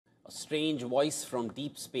A strange voice from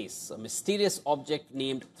deep space. A mysterious object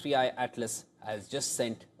named 3I Atlas has just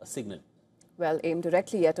sent a signal. Well, aimed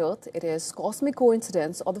directly at Earth, it is cosmic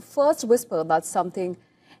coincidence or the first whisper that something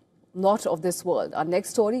not of this world. Our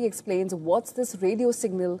next story explains what's this radio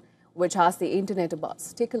signal which has the internet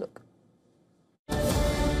abuzz. Take a look.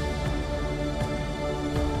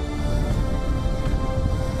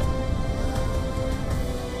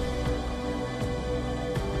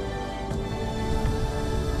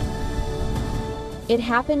 It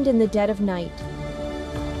happened in the dead of night.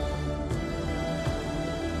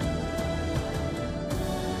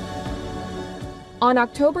 On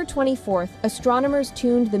October 24th, astronomers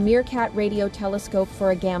tuned the Mircat radio telescope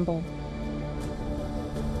for a gamble.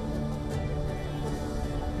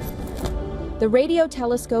 The radio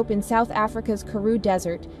telescope in South Africa's Karoo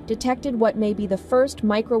Desert detected what may be the first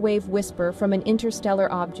microwave whisper from an interstellar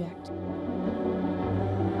object.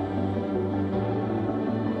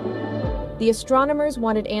 The astronomers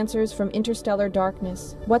wanted answers from interstellar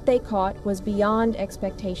darkness. What they caught was beyond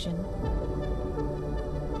expectation.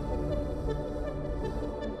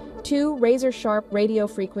 2 razor-sharp radio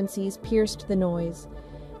frequencies pierced the noise.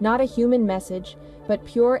 Not a human message, but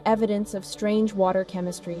pure evidence of strange water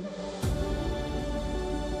chemistry.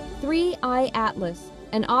 3I Atlas,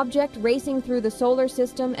 an object racing through the solar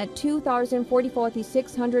system at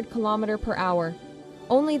 2,44600 km/h.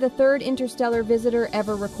 Only the third interstellar visitor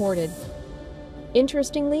ever recorded.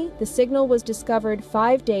 Interestingly, the signal was discovered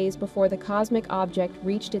 5 days before the cosmic object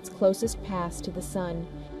reached its closest pass to the Sun.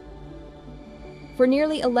 For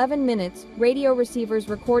nearly 11 minutes, radio receivers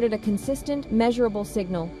recorded a consistent, measurable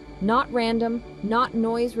signal, not random, not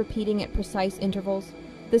noise repeating at precise intervals.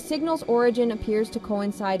 The signal's origin appears to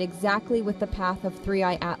coincide exactly with the path of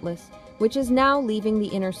 3I Atlas, which is now leaving the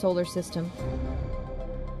inner solar system.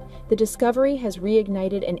 The discovery has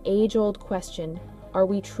reignited an age-old question: are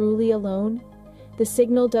we truly alone? The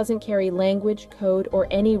signal doesn't carry language, code, or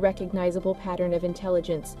any recognizable pattern of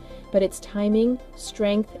intelligence, but its timing,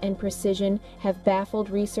 strength, and precision have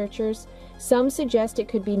baffled researchers. Some suggest it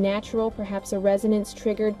could be natural, perhaps a resonance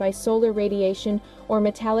triggered by solar radiation or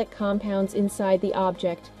metallic compounds inside the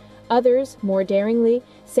object. Others, more daringly,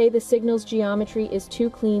 say the signal's geometry is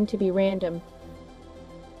too clean to be random.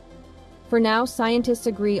 For now, scientists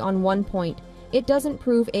agree on one point: it doesn't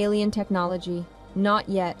prove alien technology. Not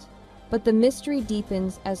yet. But the mystery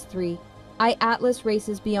deepens as 3I Atlas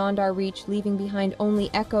races beyond our reach, leaving behind only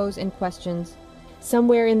echoes and questions.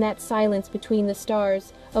 Somewhere in that silence between the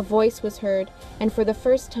stars, a voice was heard, and for the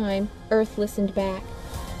first time, Earth listened back.